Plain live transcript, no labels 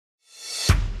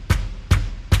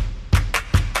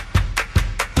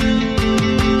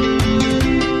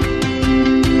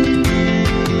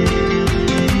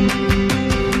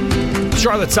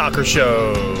Charlotte Soccer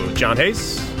Show. John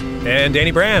Hayes and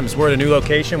Danny Brams. We're at a new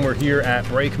location. We're here at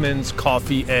Brakeman's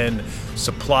Coffee and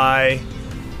Supply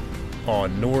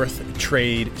on North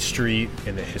Trade Street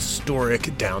in the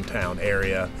historic downtown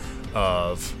area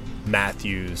of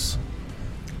Matthews,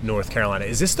 North Carolina.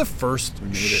 Is this the first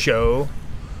show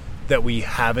that we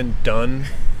haven't done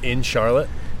in Charlotte?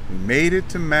 We made it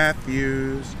to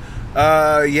Matthews.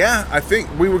 Yeah, I think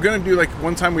we were going to do, like,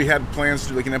 one time we had plans to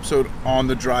do, like, an episode on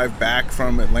the drive back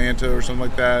from Atlanta or something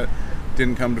like that.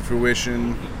 Didn't come to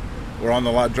fruition. We're on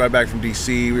the drive back from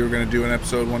D.C. We were going to do an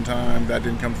episode one time. That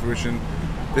didn't come to fruition.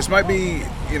 This might be,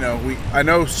 I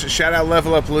know, shout out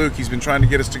Level Up Luke. He's been trying to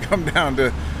get us to come down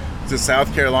to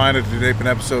South Carolina to tape an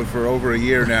episode for over a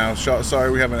year now.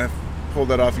 Sorry we haven't pulled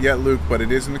that off yet, Luke, but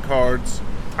it is in the cards.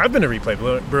 I've been to Replay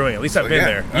Brewing. At least I've been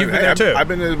there. You've been there too. I've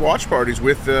been to watch parties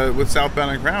with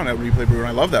Southbound and Crown at Replay Brewing.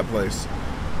 I love that place.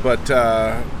 But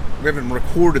we haven't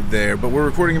recorded there. But we're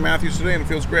recording in Matthews today, and it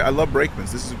feels great. I love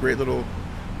Brakeman's. This is a great little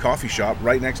coffee shop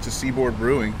right next to Seaboard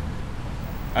Brewing.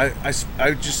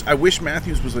 I wish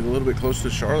Matthews was, like, a little bit closer to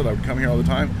Charlotte. I would come here all the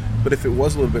time. But if it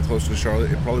was a little bit closer to Charlotte,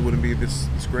 it probably wouldn't be this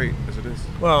great as it is.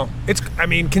 Well,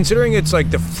 considering it's like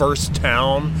the first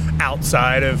town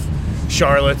outside of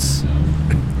Charlotte's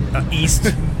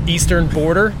eastern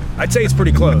border, I'd say it's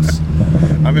pretty close.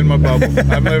 I'm in my bubble.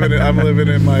 I'm living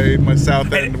in my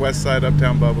south end, west side,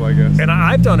 uptown bubble, I guess. And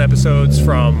I've done episodes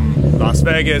from Las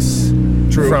Vegas,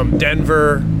 from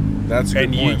Denver. That's a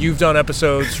good point. And you've done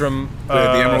episodes from the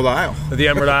Emerald Isle. The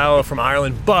Emerald Isle from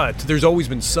Ireland. But there's always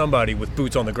been somebody with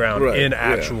boots on the ground in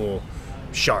actual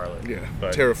Charlotte. Yeah,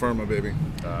 but, terra firma, baby.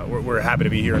 We're happy to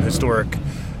be here in historic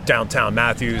downtown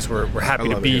Matthews. We're happy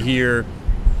to be here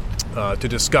to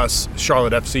discuss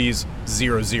Charlotte FC's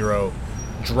 0-0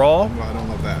 draw. Well, I don't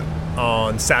love that.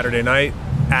 On Saturday night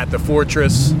at the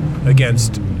Fortress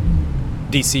against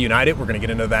DC United. We're going to get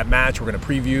into that match. We're going to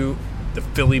preview the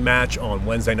Philly match on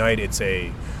Wednesday night. It's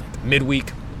a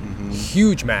midweek,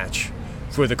 huge match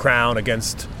for the Crown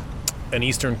against an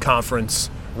Eastern Conference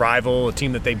rival, a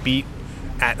team that they beat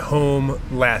at home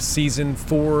last season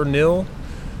 4-0.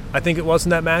 I think it was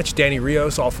in that match. Danny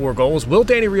Rios, all 4 goals. Will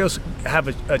Danny Rios have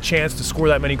a chance to score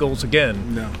that many goals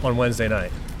again on Wednesday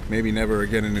night? Maybe never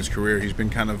again in his career. He's been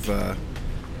kind of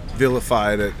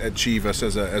vilified at Chivas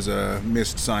as a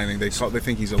missed signing. They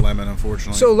think he's a lemon,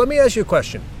 unfortunately. So let me ask you a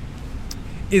question.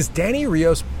 Is Danny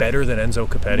Rios better than Enzo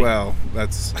Copetti? Well,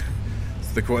 that's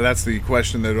the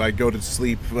question that I go to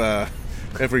sleep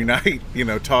every night,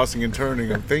 tossing and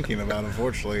turning and thinking about,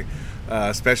 unfortunately,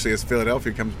 especially as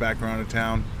Philadelphia comes back around to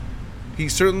town. He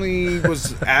certainly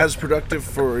was as productive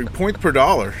for point per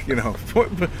dollar,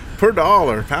 per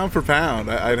dollar, pound for pound.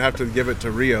 I'd have to give it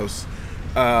to Rios.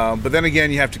 But then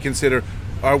again, you have to consider,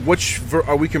 are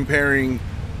we comparing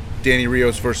Danny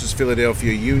Rios versus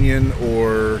Philadelphia Union,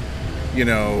 or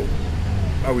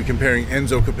are we comparing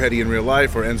Enzo Copetti in real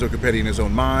life or Enzo Copetti in his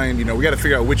own mind? We got to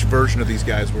figure out which version of these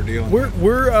guys we're dealing with.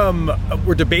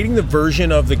 We're debating the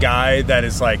version of the guy that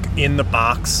is, like, in the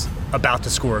box about to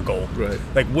score a goal. Right.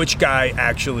 Like, which guy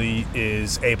actually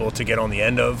is able to get on the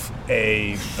end of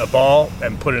a ball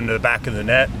and put it into the back of the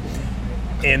net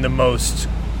in the most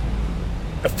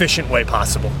efficient way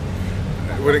possible.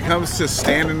 When it comes to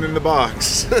standing in the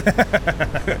box,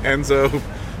 Enzo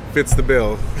fits the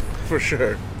bill. For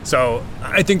sure. So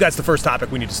I think that's the first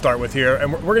topic we need to start with here,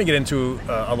 and we're going to get into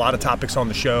a lot of topics on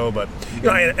the show. But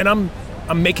and I'm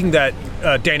making that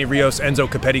Danny Rios, Enzo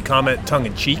Copetti comment tongue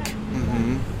in cheek,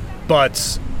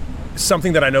 but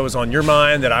something that I know is on your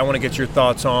mind that I want to get your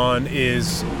thoughts on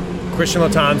is Christian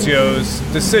Latanzio's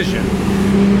decision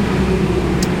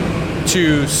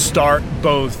to start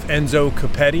both Enzo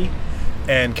Copetti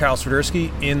and Copetti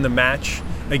Swiderski in the match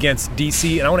against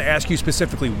DC, and I want to ask you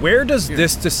specifically, where does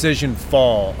this decision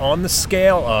fall on the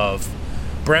scale of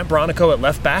Brant Bronico at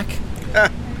left back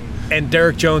and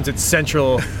Derek Jones at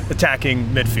central attacking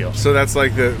midfield? So that's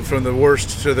like from the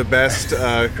worst to the best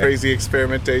crazy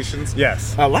experimentations?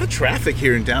 Yes. A lot of traffic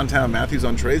here in downtown Matthews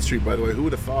on Trade Street, by the way. Who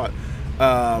would have thought?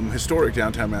 Historic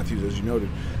downtown Matthews, as you noted.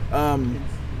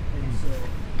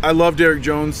 I love Derek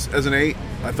Jones as an 8.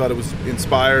 I thought it was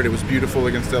inspired. It was beautiful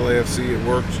against LAFC. It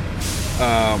worked.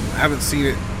 Haven't seen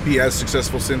it be as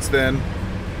successful since then,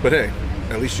 but hey,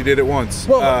 at least you did it once.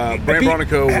 Well, Brant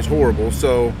Bronico was horrible,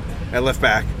 so at left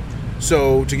back.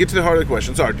 So to get to the heart of the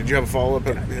question, sorry, did you have a follow-up?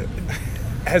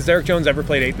 Has Derek Jones ever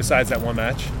played 8 besides that one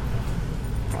match?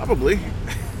 Probably.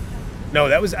 No,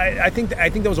 that was I think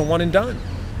that was a one and done.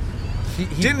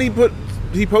 Didn't he put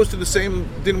he posted the same.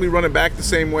 Didn't we run it back the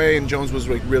same way? And Jones was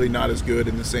like really not as good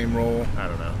in the same role. I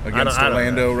don't know against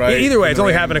Orlando, right? Either way, it's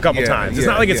only happened a couple times. It's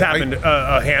not like it's happened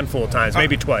a handful of times,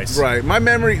 maybe twice. Right. My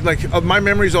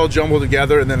memory's all jumbled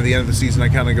together, and then at the end of the season, I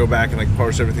kind of go back and like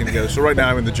parse everything together. So right now,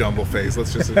 I'm in the jumble phase.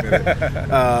 Let's just admit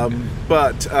it.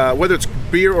 But whether it's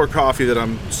beer or coffee that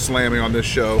I'm slamming on this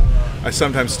show, I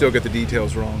sometimes still get the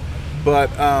details wrong. But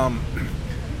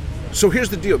so here's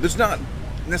the deal. There's not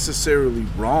necessarily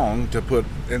wrong to put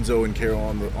Enzo and Carroll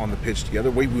on the pitch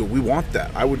together. We want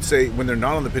that. I would say when they're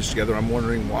not on the pitch together, I'm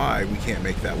wondering why we can't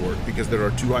make that work, because there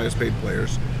are two highest paid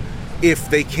players. If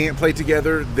they can't play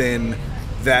together, then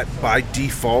that by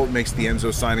default makes the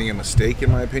Enzo signing a mistake,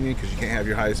 in my opinion, because you can't have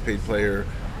your highest paid player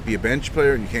be a bench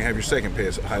player, and you can't have your second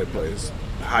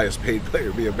highest paid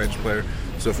player be a bench player.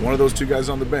 So if one of those two guys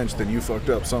on the bench, then you fucked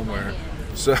up somewhere.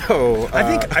 So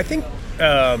I think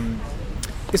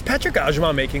is Patrick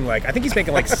Agyemang making I think he's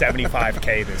making like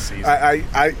 $75K this season.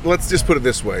 I let's just put it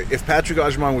this way: if Patrick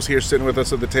Agyemang was here sitting with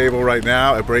us at the table right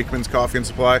now at Brakeman's Coffee and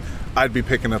Supply, I'd be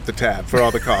picking up the tab for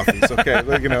all the coffees. Okay,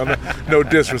 no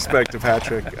disrespect to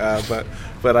Patrick,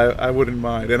 but I wouldn't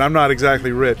mind, and I'm not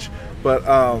exactly rich, but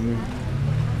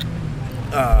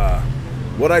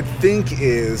what I think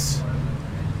is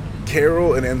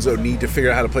Carroll and Enzo need to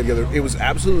figure out how to play together. It was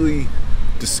absolutely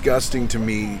disgusting to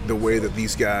me the way that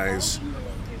these guys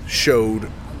showed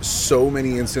so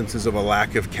many instances of a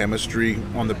lack of chemistry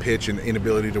on the pitch and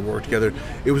inability to work together.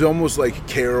 It was almost like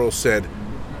Carroll said,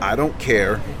 I don't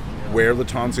care where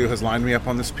Lattanzio has lined me up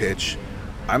on this pitch.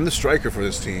 I'm the striker for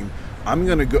this team. I'm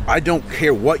going to go. I don't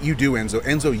care what you do, Enzo.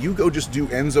 Enzo, you go just do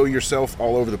Enzo yourself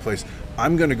all over the place.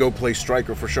 I'm going to go play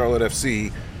striker for Charlotte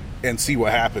FC and see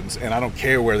what happens. And I don't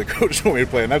care where the coach wants me to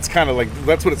play. And that's kind of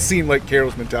that's what it seemed like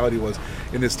Carroll's mentality was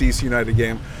in this DC United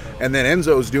game. And then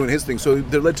Enzo's doing his thing. So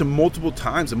there led to multiple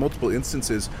times and multiple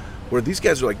instances where these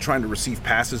guys are trying to receive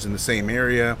passes in the same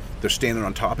area. They're standing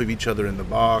on top of each other in the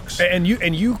box. And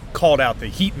you called out the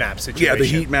heat map situation. Yeah, the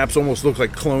heat maps almost look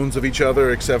like clones of each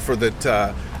other, except for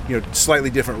that slightly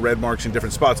different red marks in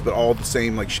different spots, but all the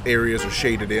same areas are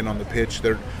shaded in on the pitch.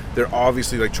 They're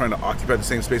obviously trying to occupy the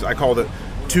same space. I call it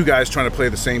two guys trying to play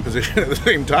the same position at the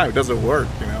same time. It doesn't work,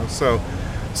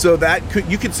 So that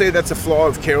you could say that's a flaw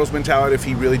of Carroll's mentality if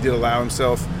he really did allow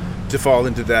himself to fall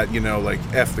into that,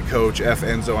 F the coach, F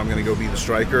Enzo, I'm going to go be the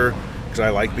striker because I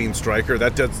like being striker.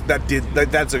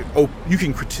 You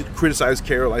can criticize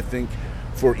Carroll, I think,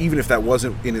 for even if that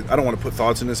wasn't in it. I don't want to put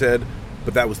thoughts in his head,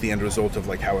 but that was the end result of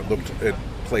how it looked. It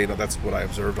played. That's what I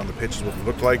observed on the pitch is what it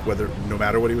looked like, no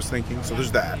matter what he was thinking. So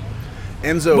there's that.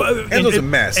 Enzo's a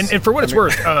mess. And for what it's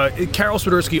worth, Carol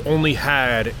Swiderski only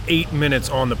had 8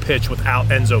 minutes on the pitch without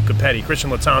Enzo Copetti.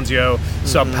 Christian Lattanzio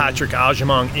subbed Patrick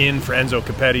Agyemang in for Enzo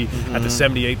Copetti at the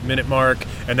 78-minute mark,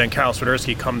 and then Carol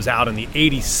Swiderski comes out in the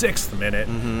 86th minute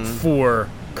for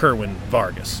Kerwin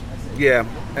Vargas. Yeah,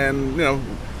 and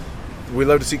we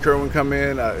love to see Kerwin come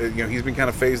in. He's been kind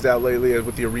of phased out lately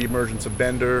with the reemergence of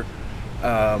Bender.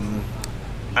 I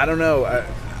don't know.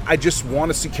 I just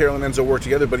want to see Carroll and Enzo work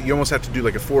together, but you almost have to do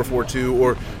a 4-4-2,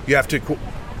 or you have to.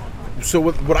 So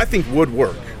what I think would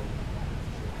work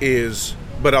is,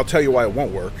 but I'll tell you why it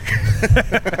won't work.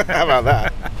 How about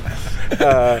that?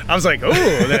 I was like, oh,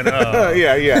 then.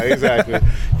 Yeah, exactly.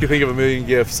 You think of a million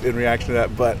gifts in reaction to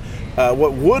that, but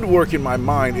what would work in my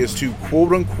mind is to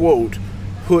quote unquote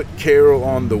put Carroll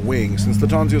on the wing, since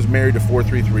Lattanzio's married to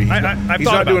 4-3-3. He's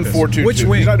not doing 4-2-2. Which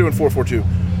wing? He's not doing 4-4-2.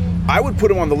 I would put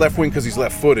him on the left wing because he's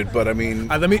left-footed, but I mean,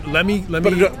 let me.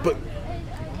 But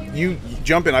you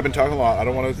jump in. I've been talking a lot. I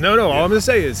don't want to. No. Yeah. All I'm going to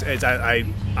say is I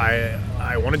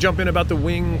want to jump in about the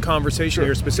wing conversation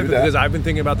here specifically because I've been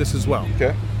thinking about this as well.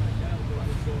 Okay.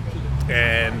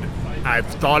 And I've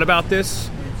thought about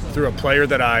this through a player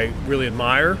that I really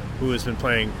admire, who has been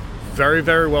playing very,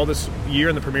 very well this year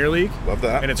in the Premier League. Love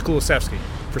that. And it's Kulusevski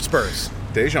for Spurs.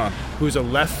 Dejan, who's a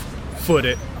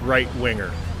left-footed right winger.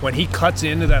 When he cuts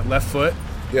into that left foot,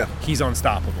 he's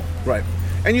unstoppable. Right.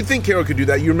 And you'd think Carroll could do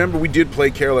that. You remember we did play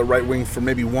Carroll at right wing for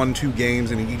maybe 1-2 games,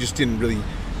 and he just didn't really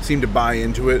seem to buy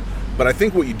into it. But I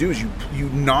think what you do is you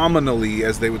nominally,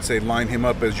 as they would say, line him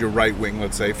up as your right wing,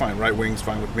 let's say. Fine, right wing's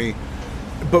fine with me.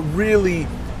 But really,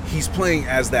 he's playing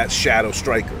as that shadow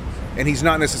striker. And he's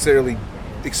not necessarily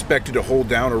expected to hold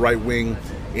down a right wing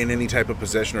in any type of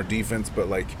possession or defense, but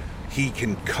he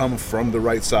can come from the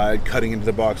right side, cutting into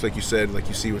the box, like you said, like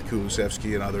you see with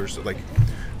Kulusevski and others.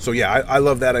 So I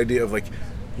love that idea of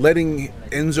letting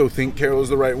Enzo think Carroll is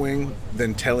the right wing,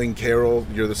 then telling Carroll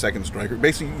you're the second striker.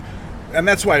 Basically, and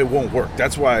that's why it won't work.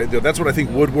 That's what I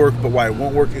think would work, but why it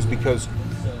won't work is because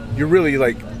you're really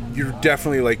you're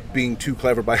definitely like being too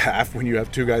clever by half when you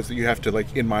have two guys that you have to,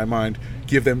 like, in my mind,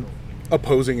 give them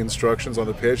opposing instructions on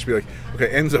the pitch. Be like, okay,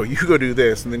 Enzo, you go do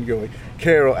this, and then you go like,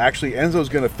 Carol, actually Enzo's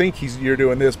gonna think you're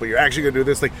doing this, but you're actually gonna do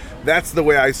this. Like, that's the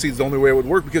way I see it's the only way it would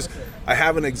work, because I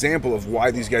have an example of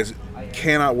why these guys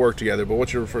cannot work together. But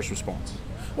what's your first response?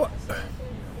 Well,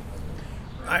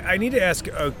 I need to ask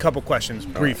a couple questions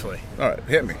briefly. All right,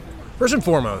 hit me. First and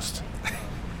foremost,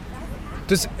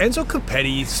 does Enzo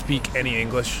Copetti speak any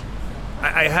English?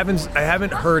 I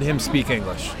haven't heard him speak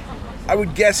English. I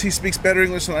would guess he speaks better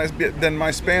English than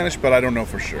my Spanish, but I don't know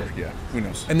for sure. Yeah, who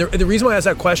knows? And the reason why I ask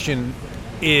that question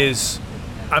is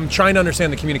I'm trying to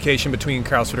understand the communication between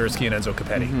Carl Swiderski and Enzo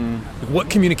Copetti. Mm-hmm. What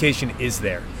communication is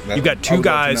there? You've got two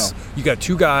guys. You got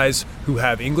two guys who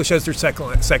have English as their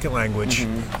second language.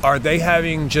 Mm-hmm. Are they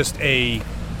having just a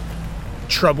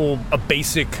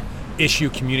basic issue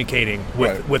communicating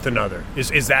with another? Is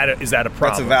that a problem?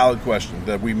 That's a valid question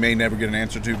that we may never get an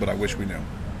answer to, but I wish we knew.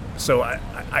 So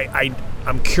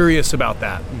I'm curious about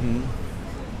that. Mm-hmm.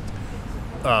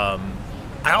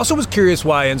 I also was curious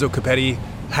why Enzo Copetti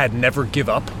had never give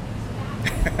up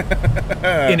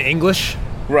in English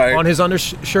on his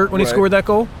undershirt when he scored that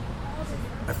goal.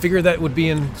 I figured that would be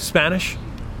in Spanish.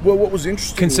 Well, what was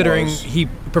interesting considering he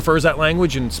prefers that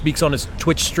language and speaks on his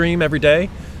Twitch stream every day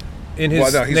in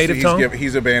his native tongue.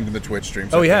 He's abandoned the Twitch stream.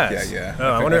 So he has? Yeah.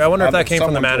 Oh, I wonder if that came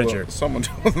from the manager. Someone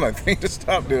told him, I think, to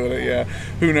stop doing it. Yeah,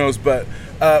 who knows? But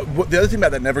the other thing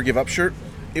about that Never Give Up shirt,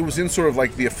 it was in sort of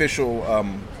like the official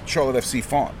Charlotte FC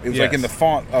font. It was like in the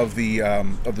font of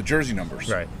the jersey numbers.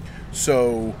 Right.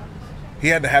 So he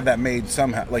had to have that made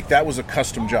somehow. Like, that was a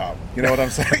custom job. You know what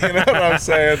I'm saying? You know what I'm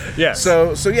saying? Yes.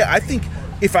 So yeah, I think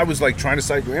if I was like trying to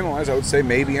psychoanalyze, I would say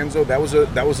maybe Enzo, that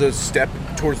was a step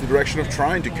towards the direction of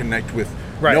trying to connect with,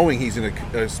 knowing he's in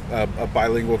a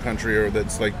bilingual country, or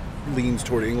that's like leans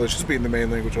toward English as being the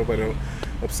main language. Hope I don't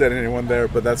upset anyone there,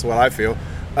 but that's what I feel.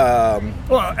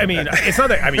 Well, I mean, it's not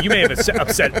that. I mean, you may have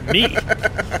upset me.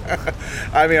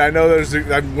 I mean, I know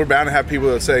we're bound to have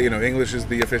people that say, English is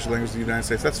the official language of the United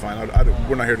States. That's fine.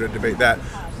 We're not here to debate that.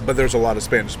 But there's a lot of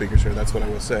Spanish speakers here. That's what I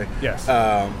will say. Yes.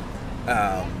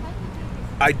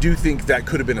 I do think that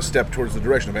could have been a step towards the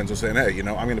direction of Enzo saying, hey,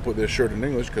 I'm going to put this shirt in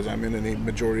English because I'm in a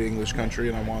majority English country,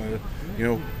 and I want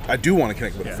to, I do want to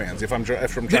connect with the fans if I'm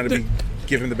trying to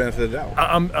give him the benefit of the doubt.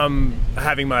 I'm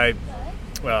having my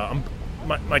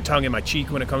tongue in my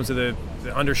cheek when it comes to the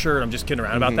undershirt. I'm just kidding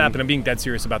around about that, but I'm being dead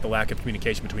serious about the lack of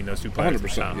communication between those two players.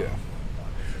 100%, yeah.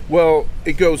 Well,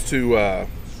 it goes to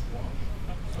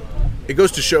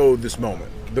show this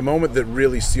moment. The moment that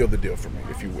really sealed the deal for me,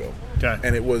 if you will. Okay.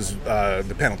 And it was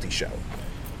the penalty shout.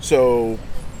 So,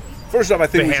 first off, I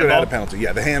think we should have had a penalty.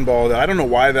 Yeah, the handball. I don't know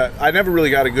why that. I never really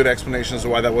got a good explanation as to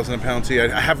why that wasn't a penalty. I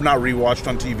have not rewatched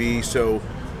on TV, so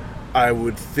I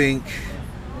would think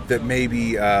that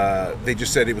maybe they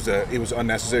just said it was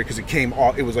unnecessary because it came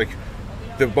off. It was like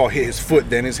the ball hit his foot,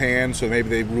 then his hand. So maybe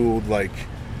they ruled like,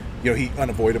 he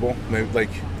unavoidable. Maybe, like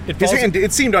his hand.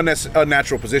 It seemed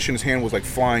unnatural position. His hand was like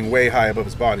flying way high above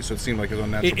his body, so it seemed like it was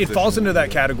unnatural. It falls into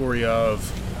that category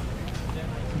of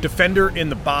defender in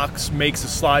the box makes a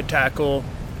slide tackle.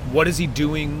 What is he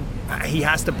doing? He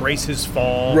has to brace his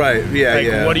fall. Right,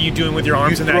 yeah. What are you doing with your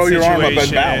arms in that situation? You throw your arm up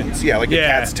and balance. Yeah, like a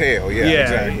cat's tail. Yeah,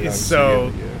 exactly.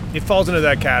 So it falls into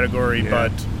that category,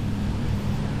 but...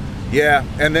 Yeah,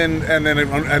 and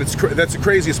that's the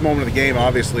craziest moment of the game,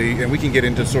 obviously, and we can get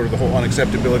into sort of the whole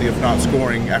unacceptability of not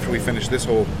scoring after we finish this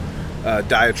whole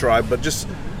diatribe, but just...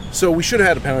 So we should have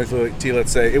had a penalty,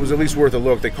 let's say. It was at least worth a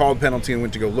look. They called penalty and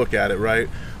went to go look at it, right?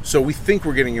 So we think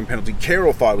we're getting a penalty.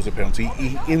 Carroll thought it was a penalty.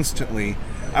 He instantly...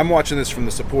 I'm watching this from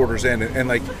the supporters' end, and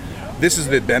like, this is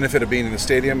the benefit of being in the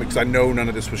stadium, because I know none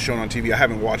of this was shown on TV. I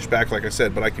haven't watched back, like I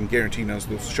said, but I can guarantee none of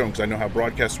this was shown, because I know how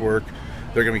broadcasts work.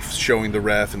 They're going to be showing the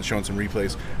ref and showing some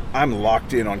replays. I'm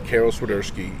locked in on Carol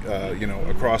Swiderski,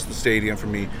 across the stadium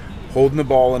from me, holding the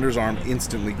ball under his arm,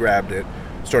 instantly grabbed it,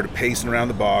 started pacing around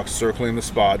the box, circling the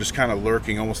spot, just kind of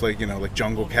lurking, almost like, like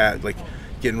Jungle Cat, like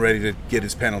getting ready to get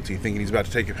his penalty, thinking he's about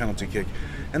to take a penalty kick.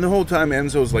 And the whole time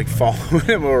Enzo's like following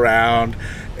him around,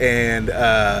 and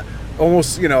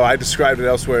almost, I described it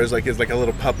elsewhere as like a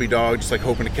little puppy dog, just like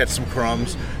hoping to catch some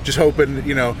crumbs, just hoping,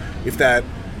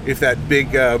 if that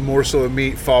big morsel of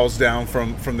meat falls down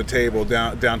from the table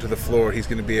down to the floor, he's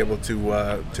going to be able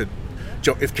to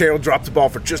jump. If Carroll drops the ball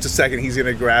for just a second, he's going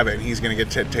to grab it and he's going to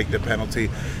get to take the penalty.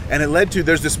 And it led to,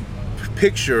 there's this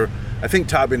picture, I think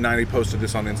Tobin90 posted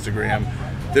this on Instagram.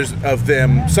 There's of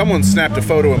them. Someone snapped a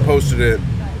photo and posted it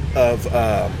of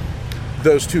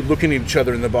those two looking at each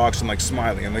other in the box and like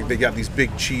smiling, and like they got these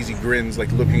big cheesy grins,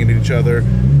 like looking at each other,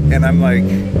 and I'm like,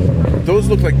 those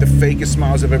look like the fakest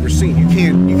smiles I've ever seen. You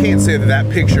can't say that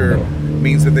picture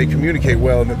means that they communicate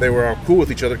well and that they were all cool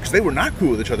with each other, because they were not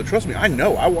cool with each other. Trust me, I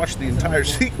know. I watched the entire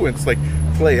sequence like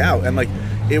play out, and like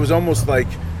it was almost like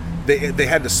they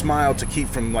had to smile to keep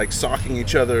from like socking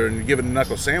each other and giving a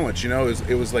knuckle sandwich.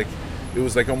 It was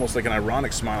like almost like an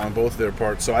ironic smile on both their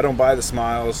parts. So I don't buy the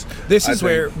smiles. This is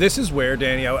where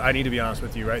Danny, I need to be honest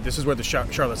with you, right? This is where the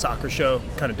Charlotte Soccer Show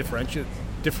kind of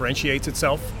differentiates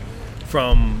itself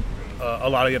from a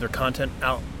lot of the other content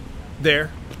out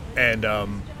there, and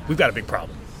we've got a big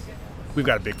problem. We've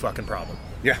got a big fucking problem.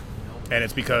 Yeah. And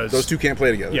it's because those two can't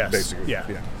play together. Yes. Basically. Yeah.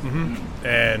 Mm-hmm.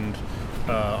 And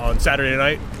on Saturday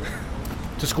night,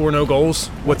 to score no goals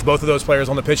with both of those players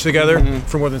on the pitch together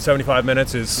for more than 75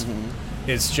 minutes is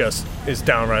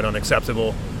downright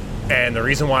unacceptable. And the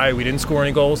reason why we didn't score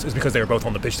any goals is because they were both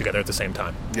on the pitch together at the same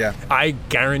time. Yeah. I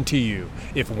guarantee you,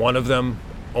 if one of them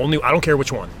I don't care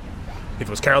which one. If it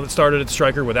was Carroll that started at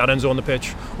striker without Enzo on the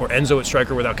pitch, or Enzo at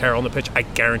striker without Carroll on the pitch, I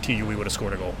guarantee you we would have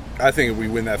scored a goal. I think if we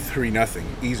win that 3-0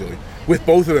 easily, with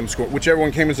both of them scored, whichever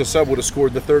one came as a sub would have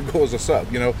scored the third goal as a sub.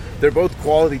 They're both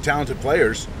quality, talented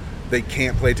players. They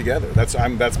can't play together. That's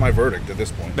my verdict at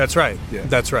this point. That's right. Yeah.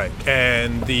 That's right.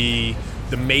 And the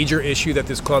major issue that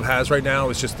this club has right now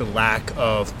is just the lack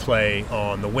of play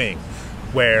on the wing,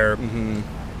 where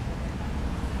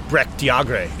Breck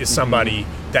Diagre is somebody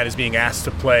that is being asked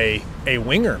to play a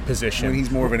winger position. When he's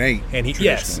more of an 8. And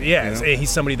yes. And he's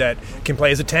somebody that can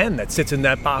play as a 10, that sits in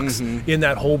that box, in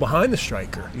that hole behind the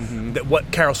striker. That what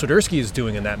Copetti Swiderski is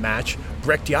doing in that match,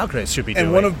 Breck Diagre should be doing.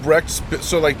 And one of Breck's,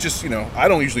 so like just, I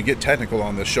don't usually get technical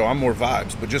on this show. I'm more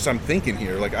vibes, but just I'm thinking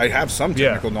here, like I have some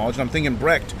technical knowledge, and I'm thinking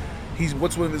Brecht,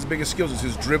 what's one of his biggest skills is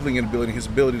his dribbling ability, his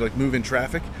ability to like move in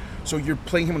traffic. So you're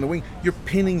playing him on the wing, you're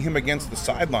pinning him against the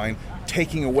sideline,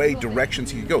 taking away directions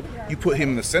he can go. You put him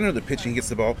in the center of the pitch and he gets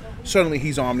the ball, suddenly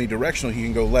he's omnidirectional. He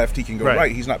can go left, he can go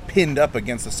right. He's not pinned up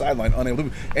against the sideline, unable to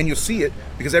move. And you'll see it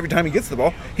because every time he gets the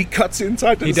ball, he cuts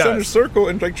inside to the center circle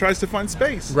and like tries to find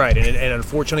space. Right, and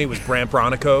unfortunately it was Brant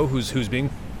Bronico who's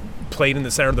being played in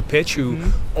the center of the pitch, who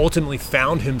ultimately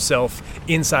found himself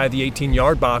inside the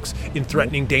 18-yard box in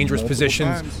threatening, dangerous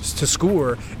positions to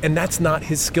score, and that's not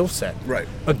his skill set. Right.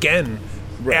 Again,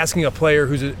 asking a player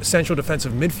who's a central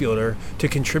defensive midfielder to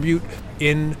contribute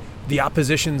in the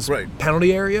opposition's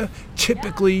penalty area,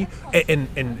 typically,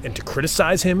 and to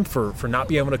criticize him for not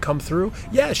being able to come through.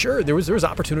 Yeah, sure, there was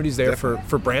opportunities there for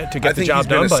Brant to get the job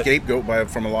done. I think he's been a scapegoat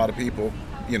from a lot of people.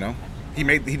 He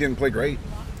didn't play great.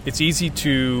 It's easy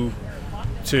to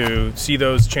see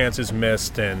those chances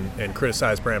missed and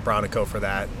criticize Brant Bronico for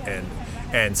that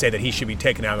and say that he should be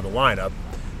taken out of the lineup.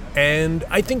 And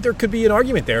I think there could be an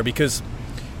argument there, because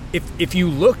if you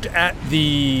looked at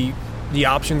the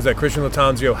options that Christian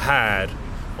Lattanzio had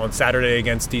on Saturday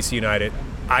against DC United,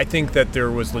 I think that there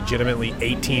was legitimately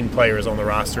 18 players on the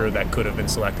roster that could have been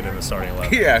selected in the starting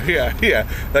 11. Yeah.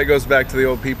 That goes back to the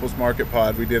old People's Market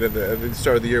pod we did at the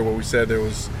start of the year, where we said there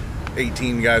was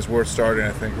 18 guys worth starting,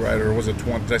 I think, right? Or was it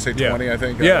 20? Did I say 20, I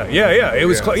think? Yeah. It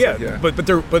was close.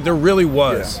 But there really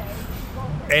was.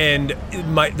 Yeah. And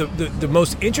the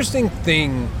most interesting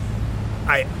thing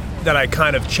that I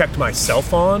kind of checked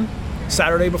myself on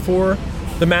Saturday before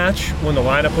the match, when the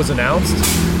lineup was announced,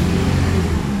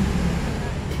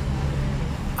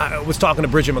 I was talking to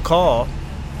Bridget McCall,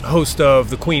 host of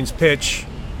the Queen's Pitch,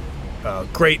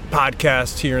 great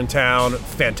podcast here in town,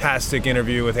 fantastic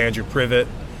interview with Andrew Privet.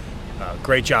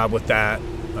 Great job with that.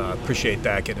 Appreciate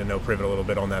that, getting to know Privet a little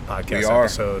bit on that podcast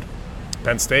episode.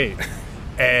 Penn State.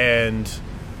 And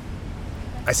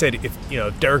I said,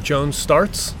 if Derek Jones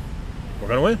starts, we're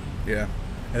going to win. Yeah.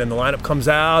 And then the lineup comes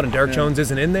out and Derek Jones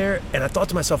isn't in there. And I thought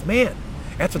to myself, man,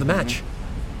 after the match,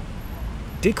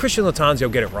 did Christian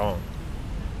Lattanzio get it wrong?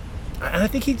 And I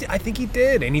think he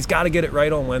did. And he's got to get it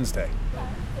right on Wednesday.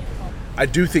 I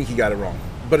do think he got it wrong.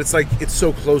 But it's like, it's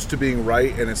so close to being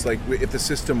right, and it's like, if the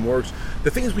system works,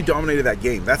 the thing is, we dominated that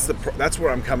game. That's where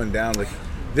I'm coming down. Like,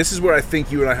 this is where I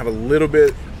think you and I have a little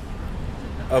bit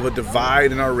of a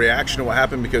divide in our reaction to what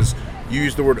happened, because you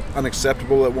used the word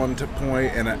unacceptable at one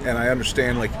point, and I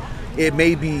understand, like, it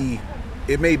may be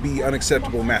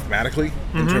unacceptable mathematically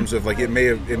in terms of, like, it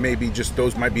may be just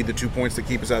those might be the 2 points that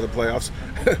keep us out of the playoffs.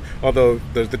 Although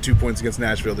there's the 2 points against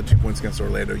Nashville, the 2 points against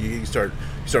Orlando, you start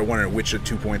wondering which of the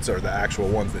 2 points are the actual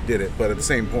ones that did it. But at the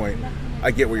same point,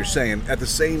 I get what you're saying. At the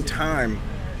same time,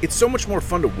 it's so much more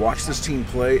fun to watch this team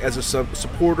play as a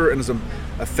supporter and as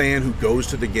a fan who goes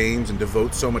to the games and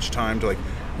devotes so much time to, like,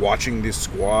 watching this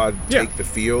squad take the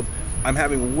field. I'm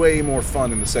having way more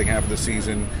fun in the second half of the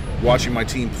season watching my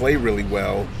team play really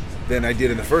well than I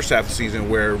did in the first half of the season,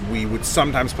 where we would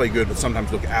sometimes play good but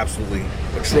sometimes look absolutely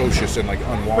atrocious and like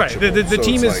unwatchable. Right. The so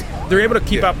team is like, they're able to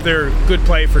keep up their good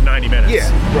play for 90 minutes.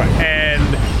 Yeah, right.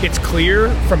 And it's clear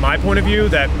from my point of view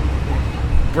that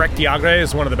Breck Diagre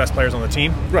is one of the best players on the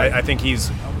team. Right. I think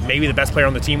he's maybe the best player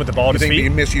on the team with the ball at his feet. You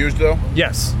think being misused though?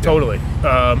 Yes, totally.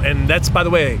 And that's, by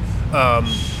the way,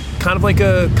 kind of like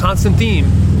a constant theme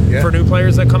for new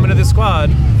players that come into this squad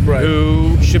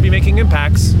who should be making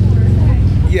impacts.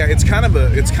 Yeah, it's kind of a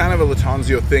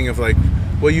Latanzio thing of like,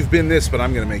 well, you've been this, but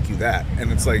I'm going to make you that,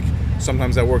 and it's like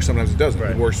sometimes that works, sometimes it doesn't.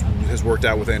 Right. It has worked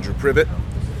out with Andrew Privet.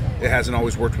 It hasn't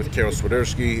always worked with Copetti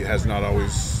Swiderski. It has not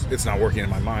always. It's not working in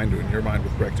my mind or in your mind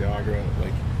with Breck Diagre.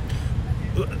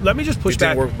 Like, let me just push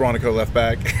back. It didn't work with Bronico left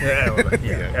back.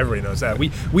 Yeah, everybody knows that.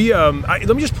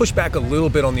 Let me just push back a little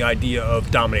bit on the idea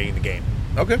of dominating the game.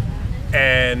 Okay.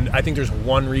 And I think there's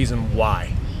one reason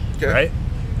why. Okay. Right?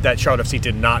 That Charlotte FC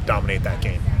did not dominate that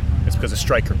game. It's because of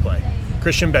striker play.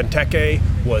 Christian Benteke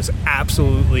was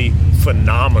absolutely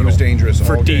phenomenal. He was dangerous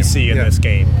for all DC game. in this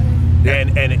game. Yeah.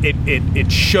 And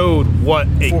it showed what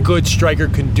a good striker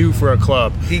can do for a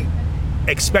club.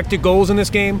 Expected goals in this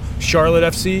game, Charlotte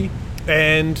FC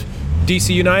and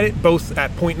DC United, both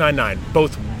at .99,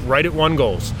 both right at 1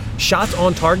 goals. Shots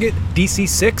on target, DC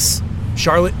 6,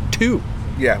 Charlotte 2.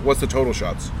 Yeah, what's the total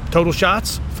shots? Total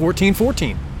shots,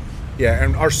 14-14. Yeah,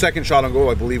 and our second shot on goal,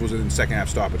 I believe, was in second half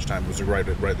stoppage time. It was right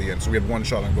at the end. So we had 1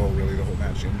 shot on goal, really, the whole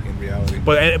match in reality.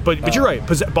 But you're right.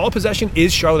 Ball possession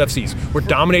is Charlotte FC's. We're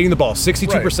dominating the ball,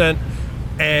 62%,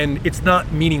 and it's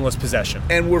not meaningless possession.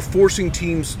 And we're forcing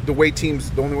teams. The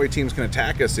only way teams can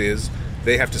attack us is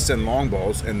they have to send long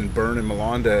balls, and then Byrne and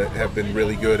Malanda have been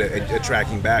really good at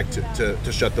tracking back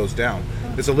to shut those down.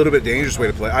 It's a little bit dangerous way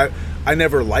to play. I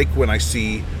never like when I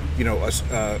see, you know,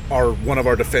 one of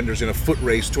our defenders in a foot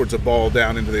race towards a ball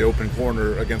down into the open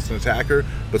corner against an attacker.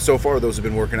 But so far, those have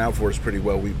been working out for us pretty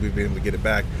well. We've been able to get it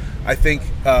back. I think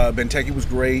Benteke was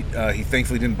great. He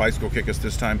thankfully didn't bicycle kick us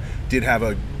this time. Did have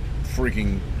a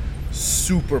freaking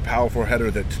super powerful header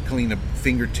that Kalina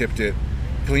fingertipped it.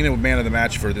 Kalina was man of the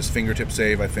match for this fingertip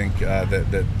save, I think,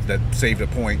 that saved a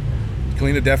point.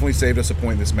 Kalina definitely saved us a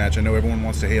point in this match. I know everyone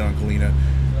wants to hate on Kalina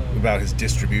about his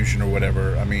distribution or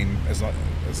whatever. I mean,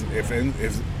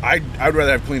 if I'd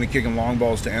rather have Kalina kicking long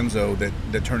balls to Enzo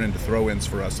that turn into throw-ins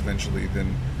for us eventually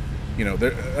than, you know,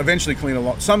 eventually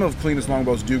some of Kalina's long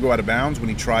balls do go out of bounds when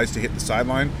he tries to hit the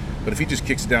sideline, but if he just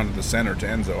kicks it down to the center to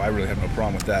Enzo, I really have no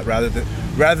problem with that. Rather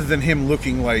than him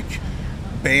looking like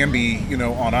Bambi, you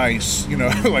know, on ice, you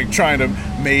know, like trying to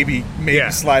maybe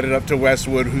slide it up to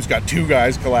Westwood, who's got 2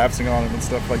 guys collapsing on him and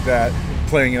stuff like that,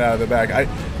 playing it out of the back.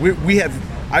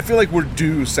 I feel like we're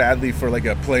due, sadly, for like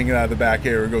a playing it out of the back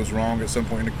error goes wrong at some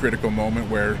point in a critical moment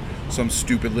where some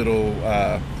stupid little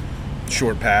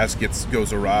short pass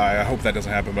goes awry. I hope that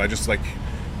doesn't happen, but I just like,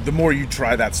 the more you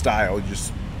try that style,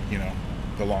 you know,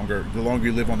 the longer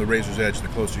you live on the razor's edge, the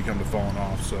closer you come to falling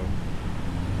off. So.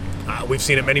 We've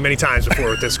seen it many, many times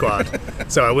before with this squad.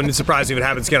 So I wouldn't surprise me if it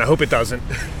happens again. I hope it doesn't,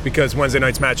 because Wednesday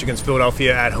night's match against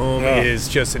Philadelphia at home is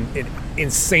just an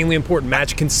insanely important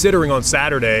match, considering on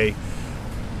Saturday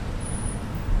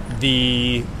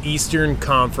the Eastern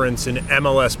Conference and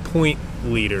MLS point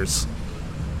leaders,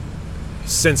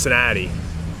 Cincinnati,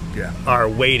 are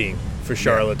waiting for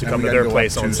Charlotte to come to their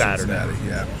place on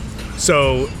Saturday.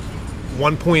 So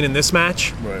 1 point in this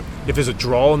match, if there's a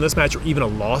draw in this match or even a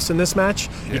loss in this match,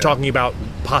 you're talking about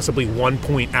possibly 1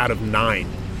 point out of 9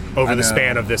 over the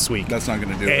span of this week. That's not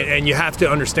going to do it. And you have to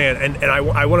understand, and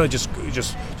I want to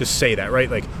just say that,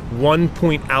 right? Like 1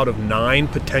 point out of 9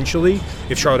 potentially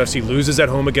if Charlotte FC loses at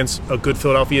home against a good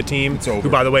Philadelphia team, who,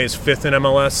 by the way, is 5th in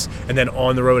MLS, and then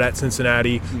on the road at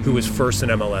Cincinnati, who is 1st in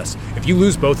MLS. If you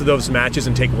lose both of those matches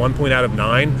and take 1 point out of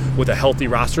 9 with a healthy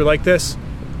roster like this,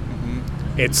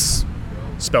 it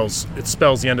spells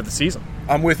the end of the season.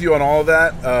 I'm with you on all of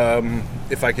that.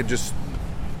 If I could just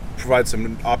provide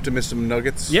some optimism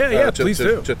nuggets please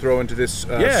do. To throw into this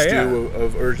stew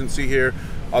of urgency here,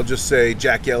 I'll just say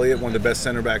Jack Elliott, one of the best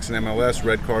center backs in MLS,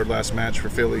 red card last match for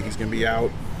Philly. He's going to be out.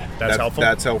 That's helpful.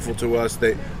 That's helpful to us.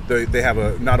 They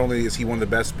have not only is he one of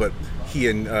the best, but he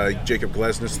and Jacob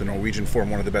Glesnes, the Norwegian,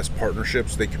 form one of the best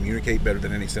partnerships. They communicate better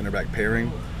than any center back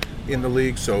pairing in the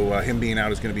league. So him being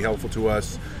out is going to be helpful to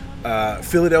us.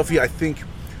 Philadelphia, I think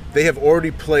they have already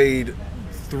played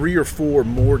 3 or 4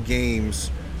 more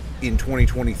games in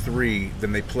 2023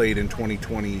 than they played in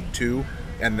 2022,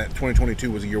 and that 2022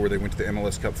 was a year where they went to the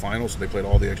MLS Cup final, so they played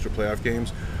all the extra playoff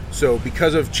games. So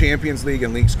because of Champions League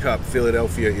and Leagues Cup,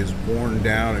 Philadelphia is worn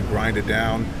down and grinded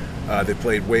down. They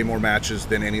played way more matches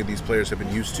than any of these players have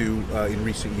been used to in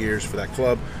recent years for that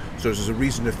club. So there's a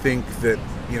reason to think that,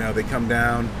 they come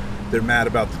down, they're mad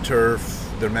about the turf,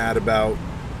 they're mad about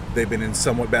they've been in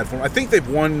somewhat bad form. I think they've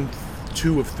won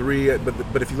 2 of 3,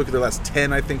 but if you look at their last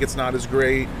 10, I think it's not as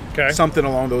great. Okay. Something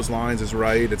along those lines is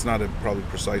right. It's not probably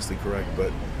precisely correct,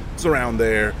 but it's around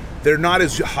there. They're not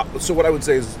as hot. So what I would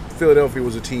say is Philadelphia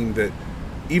was a team that,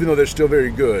 even though they're still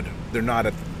very good, they're not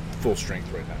at full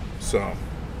strength right now. So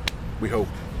we hope.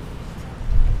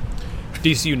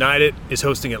 DC United is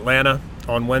hosting Atlanta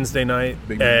on Wednesday night.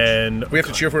 Big match. And we have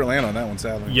to cheer for Atlanta on that one,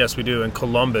 sadly. Yes, we do. And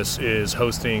Columbus is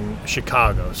hosting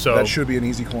Chicago. So that should be an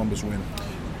easy Columbus win.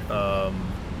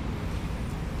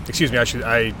 Excuse me, actually,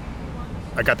 I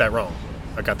got that wrong.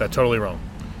 I got that totally wrong.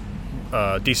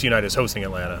 DC United is hosting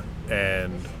Atlanta,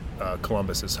 and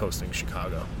Columbus is hosting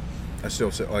Chicago. I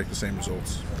still like the same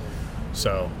results.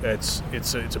 So it's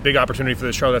a big opportunity for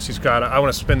the Charlotte FC squad. I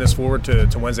want to spin this forward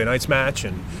to Wednesday night's match,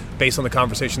 and based on the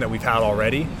conversation that we've had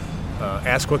already,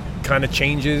 ask what kind of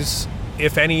changes,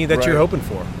 if any, that you're hoping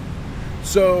for.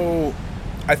 So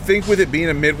I think with it being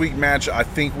a midweek match, I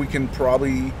think we can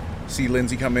probably see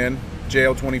Lindsay come in.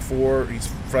 JL24, he's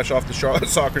fresh off the Charlotte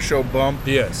Soccer Show bump.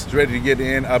 Yes. He's ready to get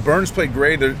in. Burns played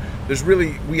great.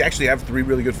 We actually have 3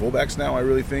 really good fullbacks now, I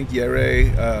really think. Yere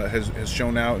has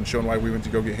shown out and shown why we went to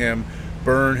go get him.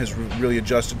 Byrne has really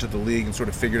adjusted to the league and sort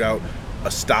of figured out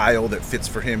a style that fits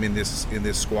for him in this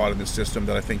squad, in this system,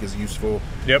 that I think is useful.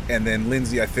 Yep. And then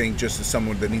Lindsay, I think, just is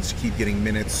someone that needs to keep getting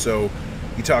minutes. So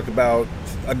you talk about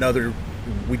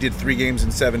we did 3 games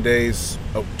in 7 days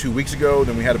 2 weeks ago,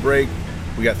 then we had a break.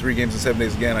 We got 3 games in 7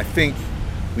 days again. I think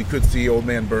we could see old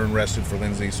man Byrne rested for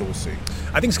Lindsay, so we'll see.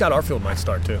 I think Scott Arfield might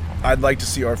start too. I'd like to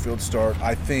see Arfield start.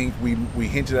 I think we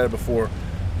hinted at it before.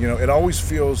 It always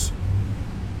feels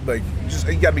like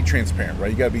you got to be transparent,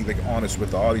 right? You got to be honest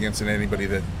with the audience, and anybody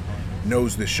that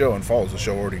knows this show and follows the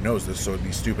show already knows this, so it'd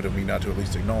be stupid of me not to at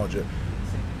least acknowledge it.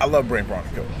 I love Brant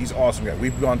Bronico. He's an awesome guy.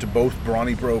 We've gone to both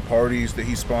Bronny Bro parties that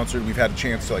he sponsored. We've had a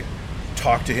chance to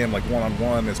talk to him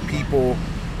one-on-one as people.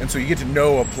 And so you get to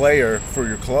know a player for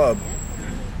your club,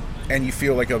 and you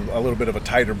feel like a little bit of a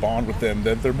tighter bond with them,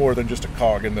 that they're more than just a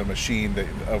cog in the machine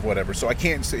of whatever. So I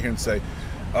can't sit here and say,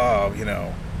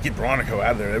 get Bronico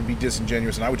out of there. That would be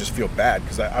disingenuous, and I would just feel bad,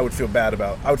 because I would feel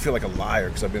like a liar,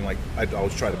 because I've been I'd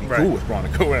always try to be cool with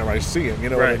Bronico whenever I see him. You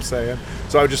know what I'm saying?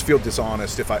 So I would just feel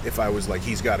dishonest if I was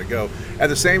he's got to go. At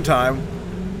the same time,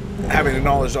 having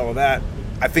acknowledged all of that,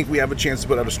 I think we have a chance to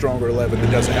put out a stronger 11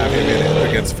 that doesn't have him in it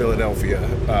against Philadelphia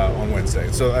on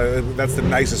Wednesday. So that's the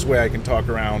nicest way I can talk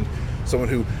around someone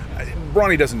who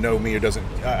Bronny doesn't know me or doesn't.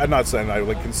 I'm not saying I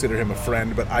consider him a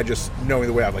friend, but I just, knowing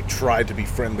the way I've tried to be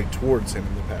friendly towards him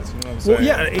in the past. You know what I'm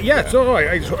saying? Yeah. So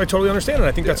I totally understand, and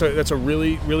I think that's a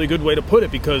really, really good way to put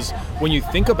it, because when you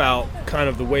think about kind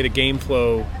of the way the game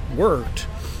flow worked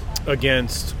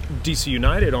against DC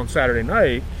United on Saturday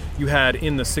night, you had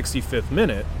in the 65th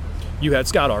minute, you had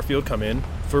Scott Arfield come in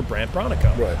for Brant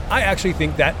Bronico. Right. I actually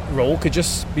think that role could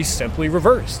just be simply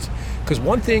reversed. Because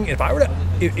one thing, if I were to,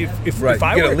 if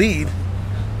I get were a lead,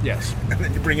 yes, and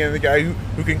then you bring in the guy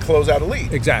who can close out a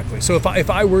lead. Exactly. So if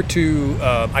I were to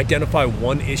identify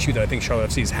one issue that I think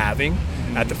Charlotte FC is having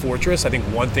at the Fortress, I think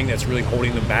one thing that's really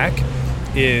holding them back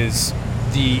is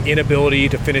the inability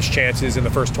to finish chances in the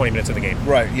first 20 minutes of the game.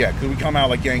 Right, yeah, because we come out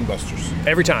like gangbusters.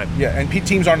 Every time. Yeah, and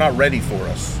teams are not ready for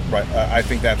us. Right, I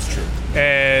think that's true.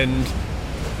 And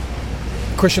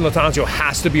Christian Latanzio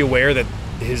has to be aware that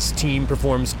his team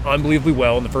performs unbelievably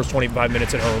well in the first 25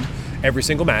 minutes at home every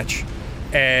single match.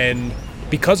 And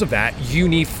because of that, you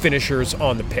need finishers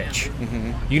on the pitch.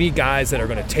 Mm-hmm. You need guys that are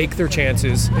going to take their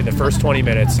chances in the first 20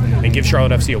 minutes and give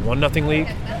Charlotte FC a 1-0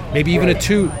 lead, maybe even a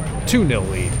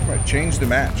 2-0 lead. Right, change the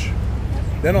match.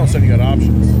 Then all of a sudden you got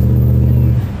options.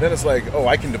 Then it's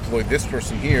I can deploy this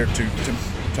person here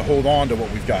to hold on to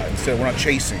what we've got instead. We're not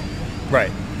chasing.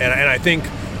 Right, and I think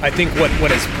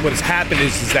what has happened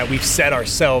is that we've set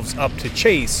ourselves up to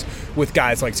chase with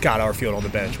guys like Scott Arfield on the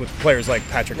bench, with players like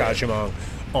Patrick Agyemang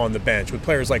on the bench, with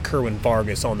players like Kerwin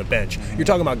Vargas on the bench. You're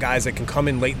talking about guys that can come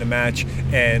in late in the match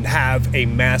and have a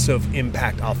massive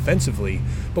impact offensively.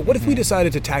 But what if we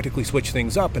decided to tactically switch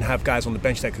things up and have guys on the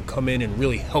bench that could come in and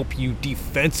really help you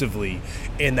defensively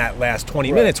in that last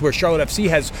 20 minutes, where Charlotte FC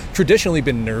has traditionally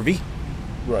been nervy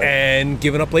and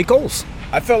given up late goals?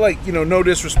 I felt like, no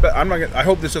disrespect. I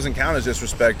hope this doesn't count as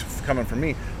disrespect coming from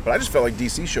me, but I just felt like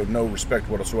DC showed no respect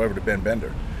whatsoever to Ben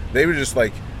Bender. They were just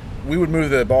we would move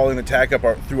the ball in attack up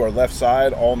through our left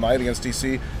side all night against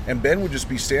DC, and Ben would just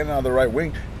be standing on the right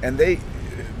wing, and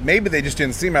maybe they just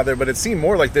didn't see him out there, but it seemed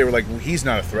more like they were he's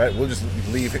not a threat, we'll just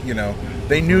leave it.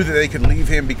 They knew that they could leave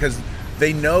him because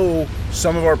they know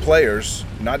some of our players,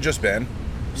 not just Ben,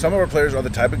 some of our players are the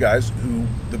type of guys who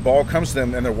the ball comes to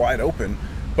them and they're wide open,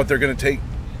 but they're going to take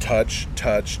touch,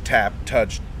 tap,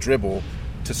 touch, dribble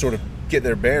to sort of get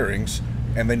their bearings,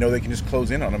 and they know they can just close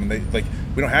in on him. And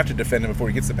we don't have to defend him before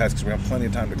he gets the pass because we have plenty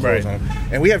of time to close on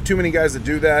him. And we have too many guys that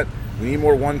do that. We need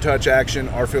more one-touch action.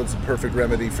 Arfield's the perfect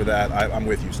remedy for that. I'm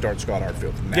with you. Start Scott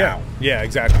Arfield now. Yeah,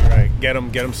 exactly right. Get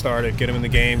him started. Get him in the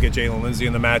game. Get Jalen Lindsey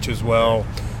in the match as well.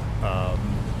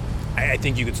 I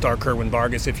think you could start Kerwin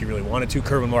Vargas if you really wanted to.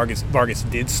 Kerwin Vargas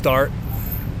did start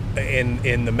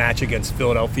in the match against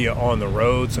Philadelphia on the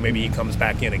road, so maybe he comes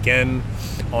back in again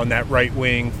on that right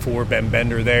wing for Ben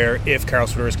Bender there. If Karol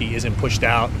Swiderski isn't pushed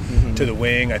out to the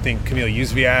wing, I think Kamil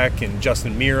Jóźwiak and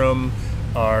Justin Miram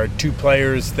are two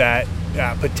players that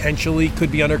potentially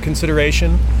could be under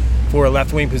consideration for a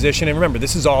left wing position. And remember,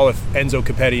 this is all if Enzo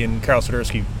Copetti and Karol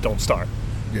Swiderski don't start.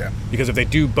 Yeah. Because if they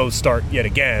do both start yet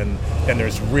again, then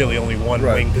there's really only one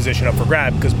wing position up for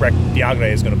grab because Brek Diagre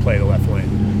is going to play the left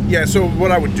wing. Yeah, so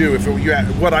what I would do so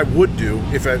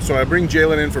I bring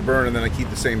Jalen in for Byrne and then I keep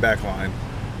the same back line.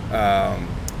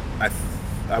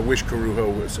 I wish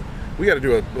Carujo was. We got to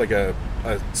do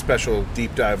a special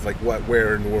deep dive, like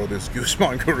where in the world is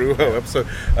Guzman Carujo episode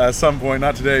some point,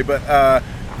 not today, but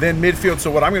then midfield.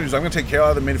 So what I'm going to do is I'm going to take Carol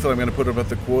out of the midfield. I'm going to put him at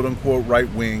the quote unquote right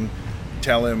wing.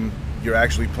 Tell him you're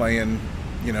actually playing,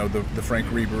 the Frank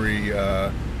Ribery,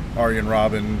 Arjen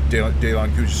Robben,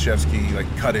 Dejan Kulusevski, like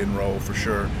cut-in role for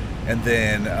sure. And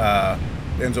then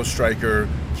Enzo striker,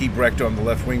 keep Brecht on the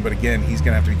left wing, but again, he's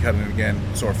going to have to be cutting it again.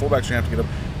 So our fullbacks are going to have to get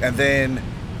up. And then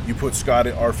you put Scott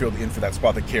Arfield in for that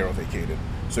spot that Carroll vacated.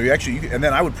 So and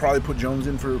then I would probably put Jones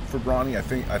in for Bronny. I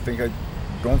think I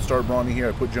don't start Bronny here.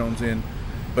 I put Jones in.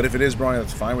 But if it is Bronny,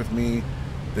 that's fine with me.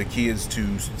 The key is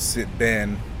to sit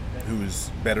Ben, who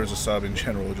is better as a sub in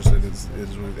general. Just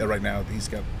right now, he's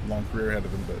got a long career ahead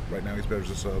of him, but right now he's better as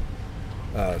a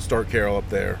sub. Start Carroll up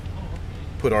there,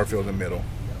 put Arfield in the middle,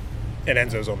 and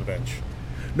Enzo's on the bench.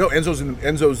 No,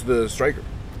 Enzo's the striker.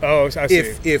 Oh, I see.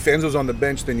 If Enzo's on the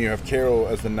bench, then you have Carroll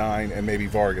as the 9, and maybe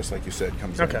Vargas, like you said,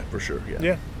 comes in for sure.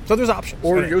 Yeah. So there's options.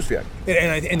 Or Jóźwiak.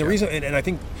 And the reason, and I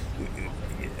think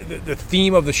the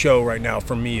theme of the show right now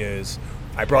for me is,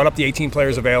 I brought up the 18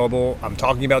 players available. I'm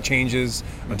talking about changes.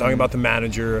 I'm talking about the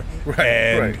manager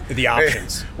and the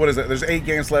options. Hey, what is that? There's 8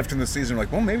 games left in the season. We're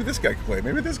like, well, maybe this guy can play.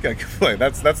 Maybe this guy can play.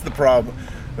 That's the problem.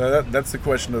 That's the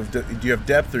question of, do you have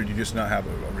depth or do you just not have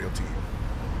a real team?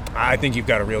 I think you've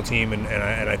got a real team, and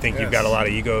I think you've got a lot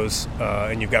of egos,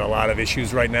 and you've got a lot of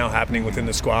issues right now happening within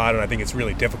the squad, and I think it's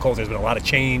really difficult. There's been a lot of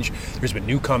change. There's been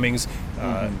newcomings,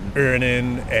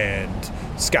 Urinen and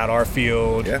Scott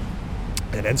Arfield. Yeah.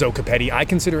 And Enzo Copetti. I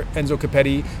consider Enzo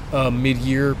Copetti a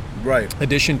mid-year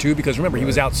addition too, because remember, he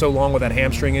was out so long with that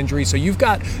hamstring injury. So you've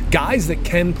got guys that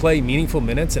can play meaningful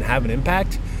minutes and have an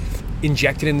impact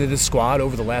injected into the squad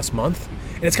over the last month,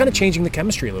 and it's kind of changing the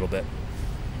chemistry a little bit.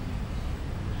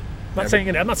 I'm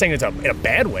not saying it's in a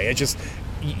bad way. It's just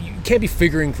you can't be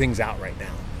figuring things out right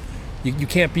now. You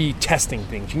can't be testing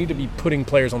things. You need to be putting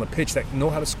players on the pitch that know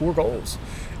how to score goals.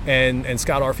 And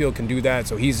Scott Arfield can do that,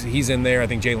 so he's in there. I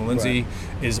think Jalen Lindsey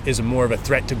is more of a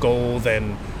threat to goal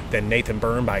than Nathan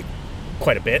Byrne by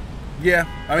quite a bit. Yeah,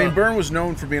 I mean Byrne was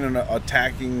known for being an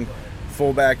attacking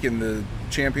fullback in the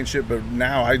championship, but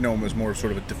now I know him as more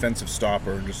sort of a defensive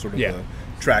stopper and just sort of a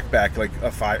track back, like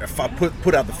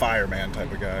put out the fireman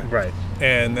type of guy. Right.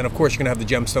 And then of course you're gonna have the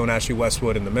gemstone Ashley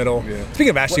Westwood in the middle. Yeah. Speaking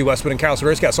of Ashley Westwood and Karol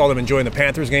Swiderski, I saw them enjoying the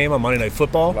Panthers game on Monday Night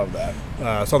Football. Love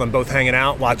that. Saw them both hanging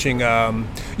out, watching.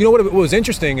 What was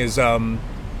interesting is I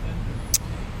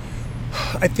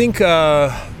think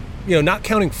not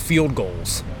counting field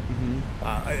goals.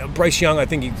 Bryce Young, I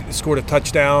think he scored a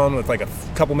touchdown with like a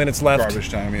couple minutes left.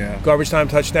 Garbage time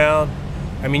touchdown.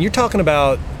 I mean, you're talking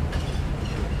about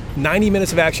 90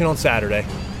 minutes of action on Saturday,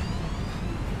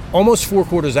 almost 4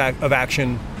 quarters of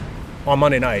action on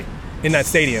Monday night in that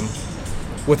stadium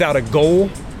without a goal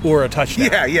or a touchdown.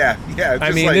 Yeah.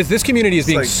 I mean, this community is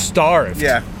being starved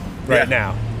right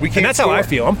now. And that's how I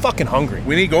feel. I'm fucking hungry.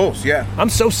 We need goals, I'm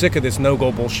so sick of this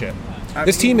no-goal bullshit.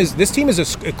 This team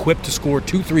is equipped to score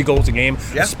 2-3 goals a game,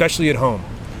 especially at home.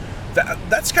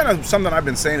 That's kind of something I've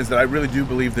been saying, is that I really do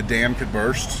believe the dam could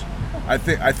burst. I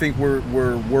think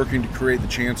we're working to create the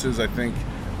chances. I think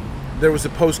there was a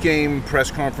post-game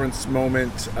press conference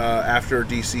moment after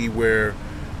DC where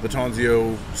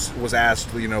Latanzio was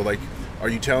asked, are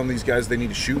you telling these guys they need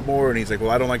to shoot more? And he's like,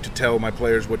 well, I don't like to tell my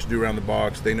players what to do around the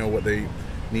box. They know what they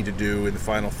need to do in the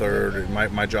final third. And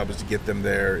my job is to get them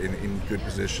there in good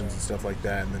positions and stuff like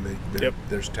that. And then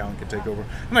their talent can take over.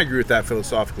 And I agree with that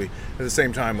philosophically. At the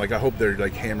same time, I hope they're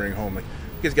hammering home,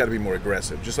 he's got to be more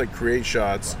aggressive. Just like create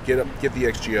shots, get the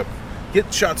XG up,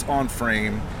 get shots on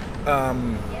frame.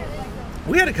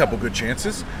 We had a couple good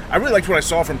chances. I really liked what I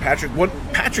saw from Patrick. What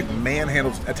Patrick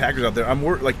manhandles attackers out there. I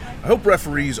hope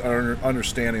referees are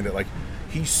understanding that, like,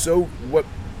 he's so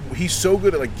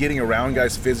good at, like, getting around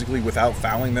guys physically without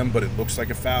fouling them, but it looks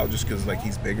like a foul just because, like,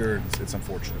 he's bigger. It's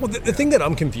unfortunate. Well, the thing that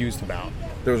I'm confused about,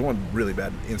 there was one really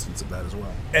bad instance of that as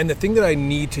well. And the thing that I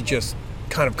need to just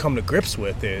kind of come to grips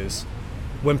with is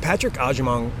when Patrick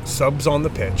Agyemang subs on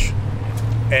the pitch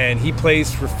and he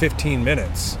plays for 15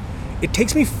 minutes, it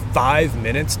takes me 5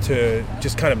 minutes to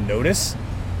just kind of notice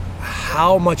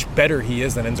how much better he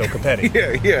is than Enzo Copetti.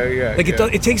 Yeah. Like,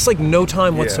 it takes, like, no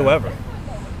time whatsoever.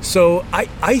 So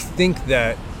I think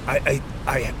that I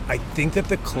think that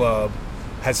the club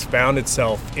has found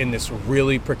itself in this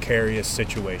really precarious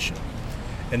situation.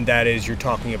 And that is, you're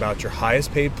talking about your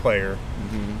highest paid player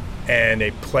and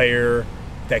a player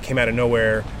that came out of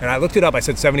nowhere. And I looked it up. I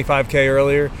said $75K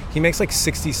earlier. He makes like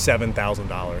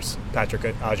 $67,000, Patrick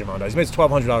Agyemang does. He makes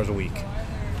 $1,200 a week.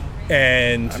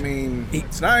 And I mean,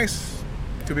 it's nice.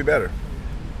 Could be better.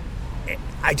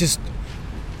 I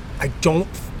don't.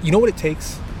 You know what it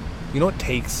takes? You know what it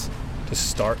takes to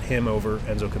start him over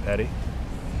Enzo Copetti?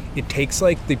 It takes,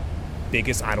 like, the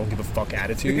biggest I don't give a fuck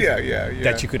attitude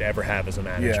that you could ever have as a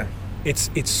manager.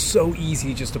 It's so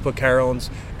easy just to put Carroll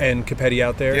and Copetti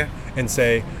out there and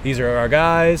say, these are our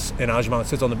guys, and Agyemang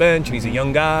sits on the bench, and he's a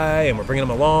young guy, and we're bringing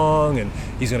him along, and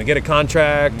he's going to get a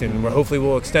contract, and hopefully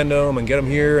we'll extend him and get him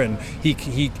here, and he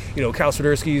Carl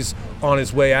Swiderski's on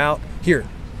his way out. Here,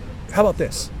 how about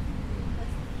this?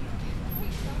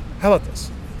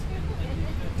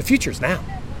 The future's now.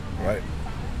 Right.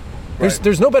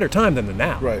 There's no better time than the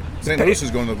now. Right. St. Louis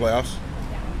is going to the playoffs.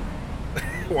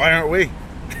 Why aren't we?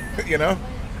 You know?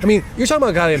 I mean, you're talking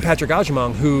about a guy named Patrick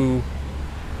Agyemang who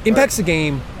impacts the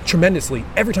game tremendously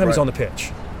every time he's on the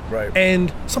pitch. Right.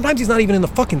 And sometimes he's not even in the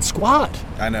fucking squad.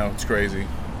 I know. It's crazy.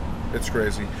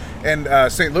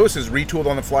 And St. Louis is retooled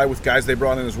on the fly with guys they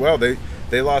brought in as well.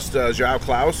 They lost Joao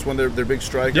Klaus, one of their big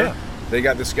striker. Yeah. They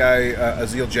got this guy,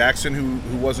 Azeel Jackson,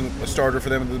 who wasn't a starter for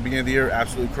them at the beginning of the year,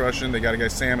 absolutely crushing. They got a guy,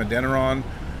 Sam Adeniran.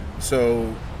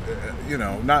 So,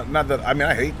 not that, I mean,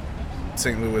 I hate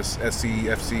St. Louis, SC,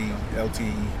 FC,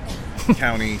 LT,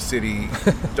 County, City,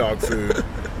 Dog Food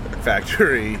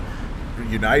Factory,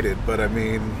 United. But, I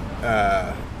mean,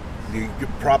 you give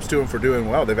props to them for doing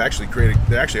well. They actually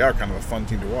are kind of a fun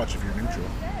team to watch if you're neutral.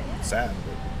 It's sad,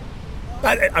 but.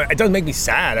 It doesn't make me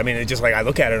sad. I mean, it's just like I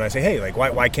look at it and I say, hey, like,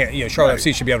 why can't Charlotte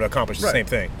FC should be able to accomplish the same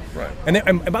thing? Right.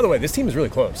 And by the way, this team is really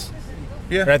close.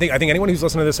 Yeah. And I think anyone who's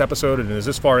listening to this episode and is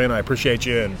this far in, I appreciate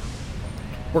you. And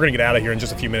we're gonna get out of here in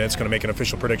just a few minutes. Going to make an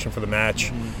official prediction for the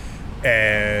match.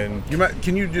 And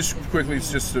can you just quickly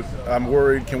I'm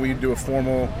worried. Can we do a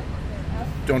formal?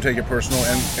 Don't take it personal.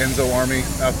 Enzo Army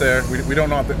out there. We don't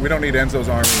need Enzo's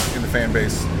Army in the fan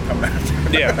base coming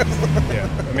after.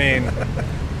 Yeah. I mean.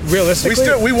 Realistically,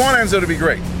 we want Enzo to be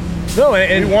great. No,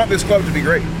 and we want this club to be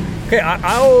great. Okay,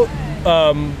 I'll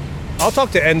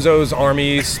talk to Enzo's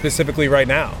Army specifically right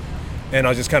now, and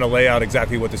I'll just kind of lay out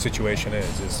exactly what the situation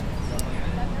is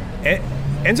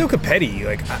Enzo Copetti.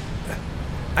 Like,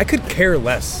 I could care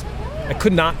less. I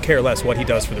could not care less what he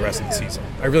does for the rest of the season.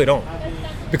 I really don't,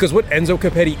 because what Enzo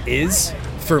Copetti is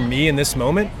for me in this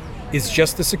moment is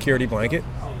just the security blanket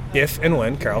if and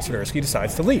when Carl Swiderski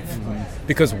decides to leave.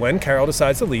 Because when Carol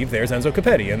decides to leave, there's Enzo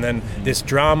Copetti. And then this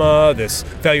drama, this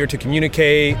failure to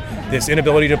communicate, this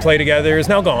inability to play together is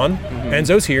now gone.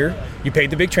 Enzo's here. You paid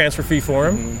the big transfer fee for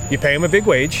him. You pay him a big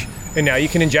wage. And now you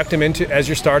can inject him into as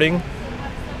your starting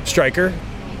striker.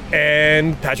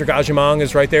 And Patrick Agyemang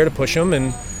is right there to push him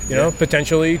and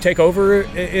potentially take over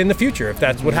in the future if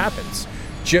that's what happens.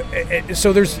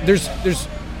 So there's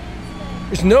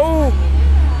no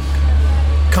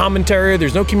commentary,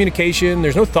 there's no communication,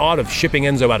 there's no thought of shipping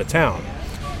Enzo out of town.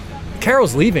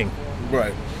 Carroll's leaving.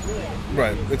 Right.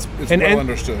 It's well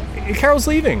understood. Carroll's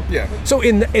leaving. Yeah. So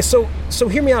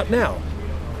hear me out now.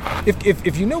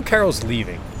 If you know Carroll's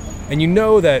leaving, and you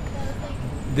know that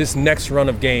this next run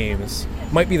of games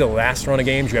might be the last run of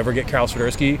games you ever get Carl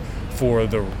Swiderski for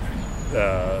the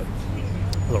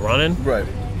run-in, right,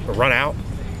 or run out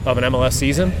of an MLS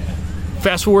season.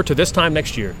 Fast forward to this time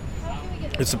next year.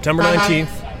 It's September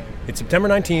 19th. It's September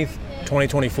 19th,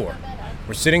 2024.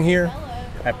 We're sitting here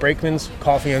at Brakeman's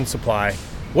Coffee and Supply.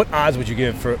 What odds would you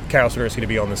give for Carl Swiderski to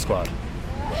be on this squad?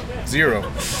 0.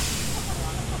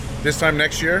 This time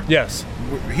next year? Yes.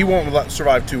 He won't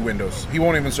survive 2 windows. He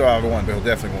won't even survive 1, but he'll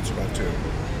definitely won't survive 2.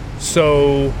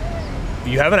 So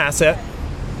you have an asset,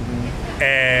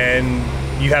 and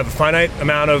you have a finite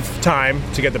amount of time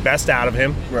to get the best out of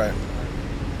him. Right.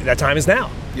 that time is now.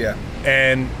 Yeah.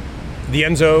 And the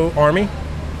Enzo Army,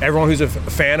 everyone who's a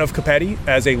fan of Copetti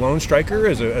as a lone striker,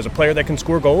 as a player that can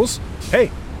score goals,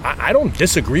 hey, I don't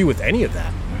disagree with any of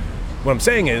that. What I'm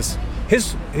saying is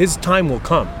his time will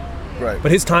come. Right.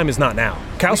 But his time is not now.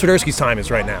 Cal Swiderski's time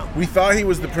is right now. We thought he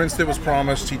was the prince that was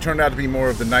promised. He turned out to be more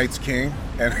of the Knight's King,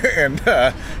 and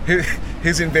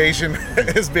his invasion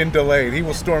has been delayed. He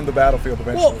will storm the battlefield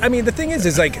eventually. Well, I mean, the thing is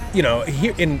here if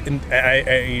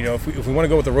we want to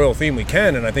go with the royal theme, we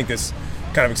can, and I think this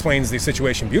kind of explains the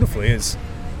situation beautifully. Is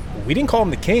we didn't call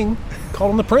him the king, called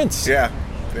him the prince. Yeah.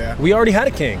 We already had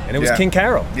a king, and it was King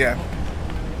Carol. Yeah.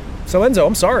 So Enzo,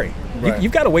 I'm sorry, Right.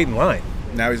 you've got to wait in line.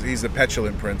 Now he's the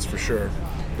petulant prince for sure.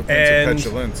 The prince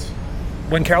of petulance.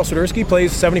 When Cal Swiderski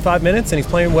plays 75 minutes and he's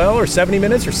playing well, or 70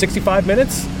 minutes, or 65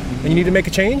 minutes, and you need to make a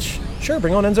change, sure,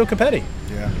 bring on Enzo Copetti.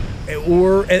 Yeah.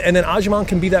 And then Ajman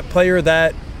can be that player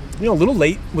that, a little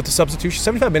late with the substitution.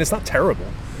 75 minutes, not terrible,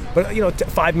 but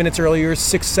 5 minutes earlier,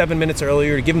 6-7 minutes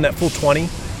earlier to give him that full 20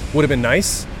 would have been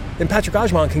nice. Then Patrick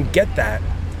Ajman can get that.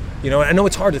 I know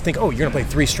it's hard to think, you're going to play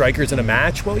 3 strikers in a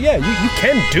match. Well, yeah, you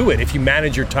can do it if you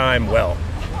manage your time well.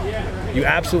 You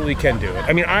absolutely can do it.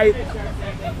 I mean,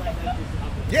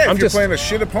 if you're playing a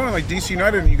shit opponent like DC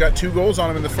United and you got 2 goals on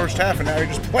them in the first half and now you're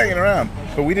just playing around.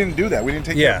 But we didn't do that. We didn't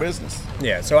take care of business.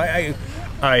 Yeah, so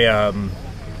I'm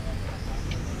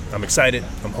excited.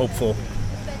 I'm hopeful.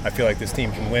 I feel like this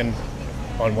team can win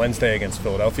on Wednesday against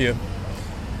Philadelphia.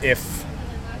 If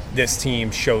this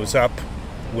team shows up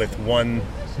with one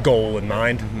goal in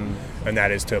mind, and that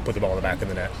is to put the ball in the back of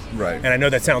the net. Right. And I know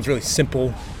that sounds really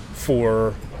simple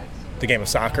for the game of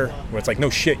soccer, where it's like, no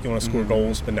shit, you want to score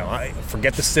goals, but no,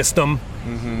 forget the system,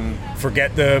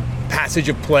 forget the passage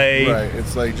of play. Right.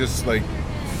 It's like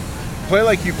play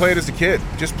like you played as a kid.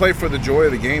 Just play for the joy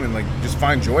of the game and just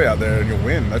find joy out there and you'll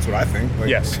win. That's what I think.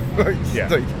 Yes.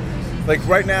 Like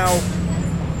right now,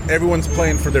 everyone's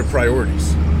playing for their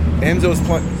priorities.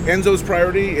 Enzo's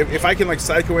priority, if I can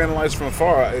psychoanalyze from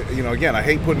afar, again, I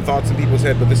hate putting thoughts in people's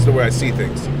head, but this is the way I see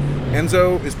things.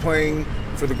 Enzo is playing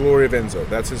for the glory of Enzo.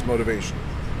 That's his motivation.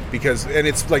 And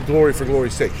it's glory for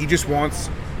glory's sake. He just wants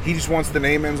the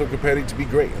name Enzo Copetti to be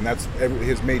great, and that's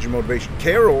his major motivation.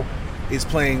 Carroll is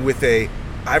playing with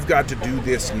I've got to do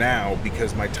this now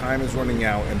because my time is running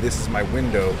out and this is my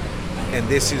window, and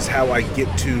this is how I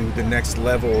get to the next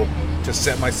level to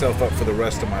set myself up for the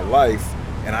rest of my life.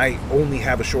 And I only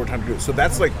have a short time to do it. So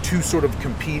that's 2 sort of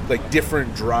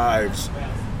different drives.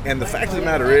 And the fact of the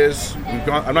matter is,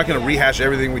 I'm not going to rehash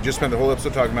everything we just spent the whole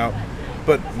episode talking about,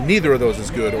 but neither of those is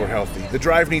good or healthy. The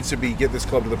drive needs to be get this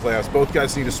club to the playoffs. Both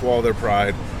guys need to swallow their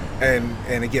pride.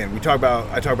 And again, I talk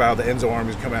about how the Enzo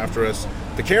Army is coming after us.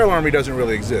 The Carroll Army doesn't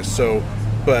really exist.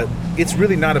 But it's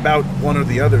really not about one or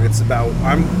the other. It's about,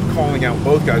 I'm calling out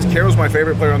both guys. Carroll's my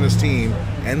favorite player on this team.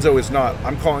 Enzo is not.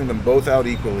 I'm calling them both out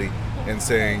equally and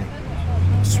saying,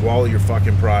 swallow your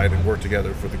fucking pride and work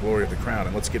together for the glory of the crown,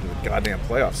 and let's get to the goddamn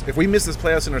playoffs. If we miss this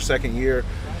playoffs in our second year,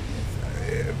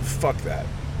 fuck that.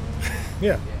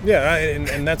 Yeah,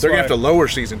 and that's they're going to have to lower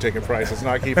season ticket prices,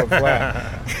 not keep them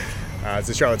flat. It's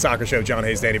the Charlotte Soccer Show. John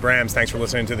Hayes, Danny Brams. Thanks for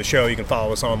listening to the show. You can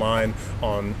follow us online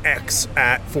on X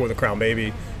at For the Crown Baby.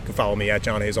 You can follow me at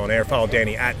John Hayes on air. Follow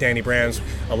Danny at Danny Brams.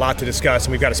 A lot to discuss,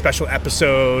 and we've got a special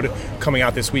episode coming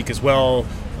out this week as well.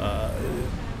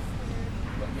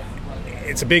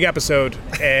 It's a big episode,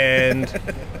 and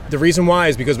the reason why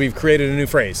is because we've created a new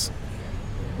phrase.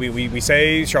 We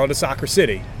say Charlotte is Soccer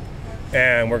City,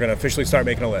 and we're going to officially start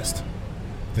making a list.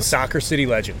 The Soccer City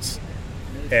Legends.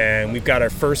 And we've got our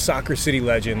first Soccer City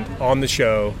legend on the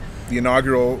show. The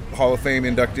inaugural Hall of Fame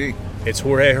inductee. It's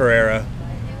Jorge Herrera.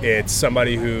 It's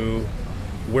somebody who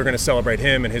we're going to celebrate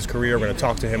him and his career. We're going to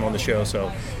talk to him on the show.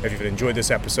 So if you've enjoyed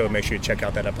this episode, make sure you check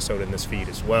out that episode in this feed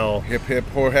as well. Hip, hip,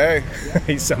 Jorge.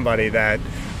 He's somebody that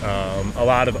a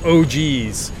lot of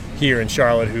OGs here in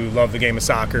Charlotte who love the game of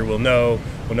soccer will know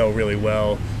really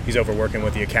well. He's over working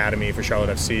with the Academy for Charlotte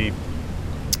FC,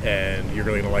 and you're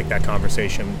really going to like that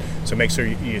conversation. So make sure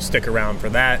you stick around for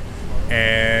that.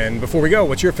 And before we go,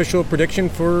 what's your official prediction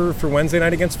for Wednesday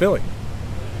night against Philly?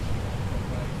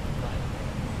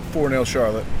 4-0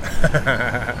 Charlotte.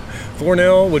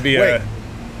 4-0 would be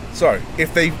Sorry.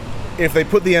 If they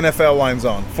put the NFL lines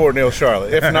on, 4-0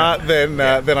 Charlotte. If not, then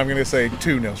I'm going to say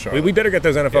 2-0 Charlotte. We better get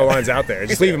those NFL lines out there.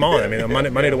 Just leave them on. I mean,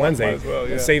 Monday to Wednesday. Well,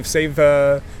 yeah. Save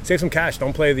some cash.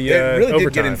 Don't play the it really overtime.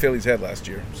 did get in Philly's head last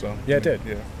year. So yeah, it did.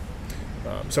 Yeah.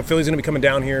 So Philly's going to be coming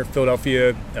down here.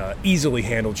 Philadelphia easily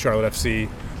handled Charlotte FC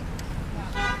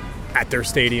at their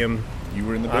stadium. You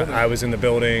were in the building. I was in the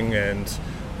building, and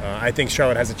I think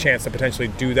Charlotte has a chance to potentially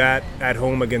do that at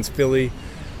home against Philly.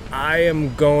 I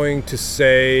am going to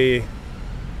say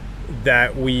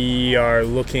that we are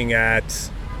looking at.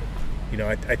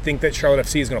 I think that Charlotte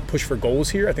FC is going to push for goals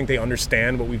here. I think they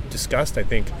understand what we've discussed. I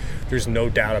think there's no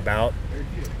doubt about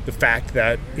the fact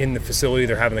that in the facility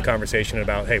they're having the conversation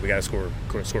about, hey, we got to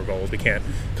score goals. We can't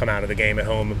come out of the game at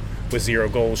home with 0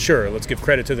 goals. Sure, let's give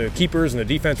credit to the keepers and the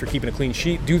defense for keeping a clean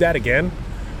sheet. Do that again.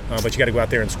 But you got to go out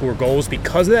there and score goals.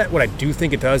 Because of that, what I do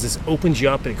think it does is opens you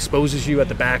up and exposes you at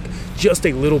the back just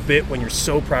a little bit when you're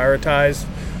so prioritized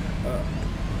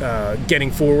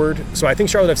getting forward. So I think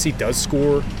Charlotte FC does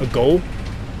score a goal.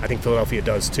 I think Philadelphia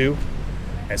does too,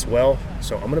 as well.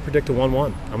 So I'm going to predict a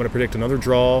 1-1. I'm going to predict another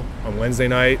draw on Wednesday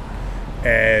night.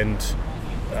 And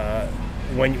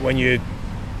when you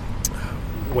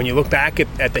look back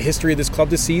at the history of this club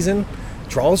this season,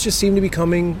 draws just seem to be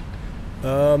coming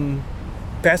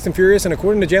fast and furious. And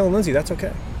according to Jalen Lindsay, that's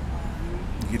okay.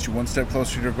 Get you one step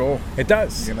closer to your goal. It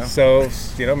does. So,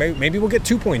 maybe we'll get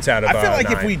 2 points out of it. I feel like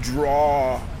 9. If we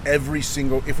draw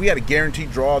if we had a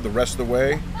guaranteed draw the rest of the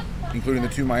way, including the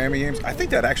 2 Miami games, I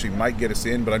think that actually might get us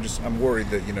in, but I'm worried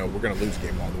that, we're going to lose a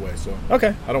game along the way. So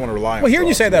okay. I don't want to rely on hearing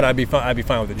you say that, I'd be fine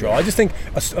with the draw. I just think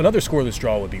another scoreless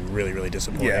draw would be really, really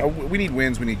disappointing. Yeah, we need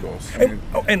wins, we need goals.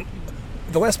 And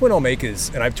the last point I'll make is,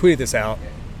 and I've tweeted this out,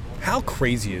 how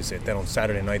crazy is it that on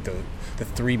Saturday night the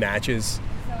 3 matches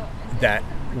that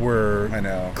were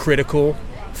critical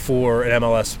for an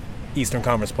MLS Eastern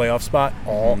Conference playoff spot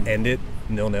all ended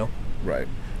 0-0. Right.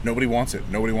 Nobody wants it.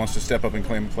 Nobody wants to step up and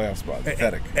claim a playoff spot.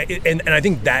 Pathetic. And I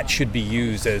think that should be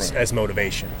used as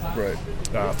motivation. Right.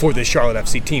 For this Charlotte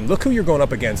FC team. Look who you're going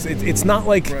up against. It's not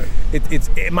like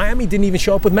Miami didn't even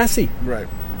show up with Messi. Right.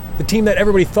 The team that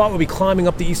everybody thought would be climbing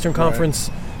up the Eastern Conference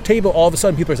table, all of a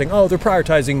sudden people are saying, oh, they're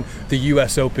prioritizing the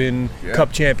U.S. Open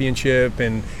Cup Championship,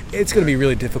 and it's going to be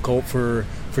really difficult for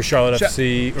Charlotte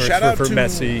FC or for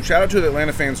Messi. Shout out to the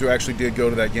Atlanta fans who actually did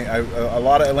go to that game. A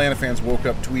lot of Atlanta fans woke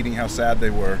up tweeting how sad they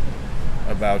were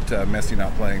about Messi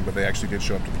not playing, but they actually did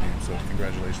show up to the game, so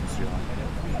congratulations to you.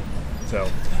 So,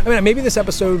 maybe this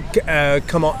episode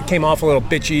came off a little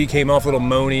bitchy, came off a little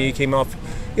moany, came off,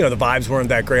 the vibes weren't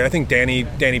that great. I think Danny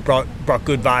brought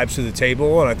good vibes to the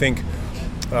table, and I think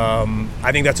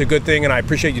that's a good thing, and I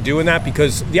appreciate you doing that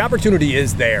because the opportunity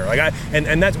is there.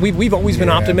 And that's we've always been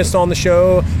optimists on the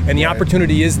show, and the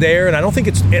opportunity is there. And I don't think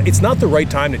it's not the right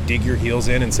time to dig your heels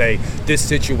in and say this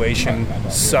situation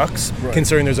sucks,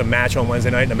 considering there's a match on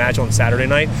Wednesday night and a match on Saturday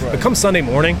night. Right. But come Sunday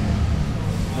morning,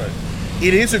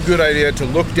 it is a good idea to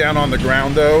look down on the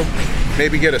ground though.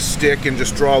 Maybe get a stick and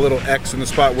just draw a little X in the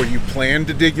spot where you plan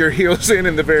to dig your heels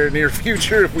in the very near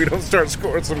future. If we don't start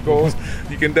scoring some goals,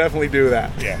 you can definitely do that.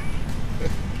 Yeah.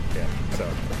 So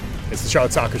it's the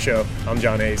Charlotte Soccer Show. I'm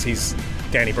John Hayes. He's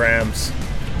Danny Brams.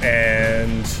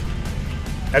 And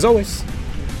as always,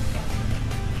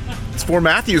 it's for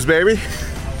Matthews, baby.